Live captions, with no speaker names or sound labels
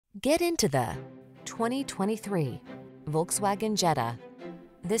Get into the 2023 Volkswagen Jetta.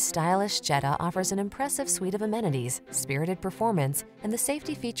 This stylish Jetta offers an impressive suite of amenities, spirited performance, and the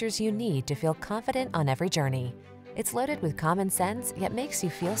safety features you need to feel confident on every journey. It's loaded with common sense, yet makes you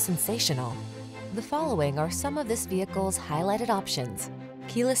feel sensational. The following are some of this vehicle's highlighted options: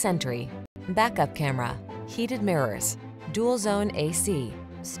 keyless entry, backup camera, heated mirrors, dual zone AC,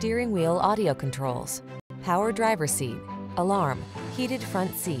 steering wheel audio controls, power driver's seat, alarm, heated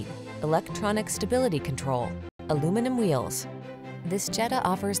front seat, electronic stability control, aluminum wheels. This Jetta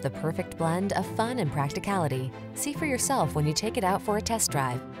offers the perfect blend of fun and practicality. See for yourself when you take it out for a test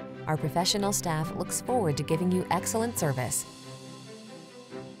drive. Our professional staff looks forward to giving you excellent service.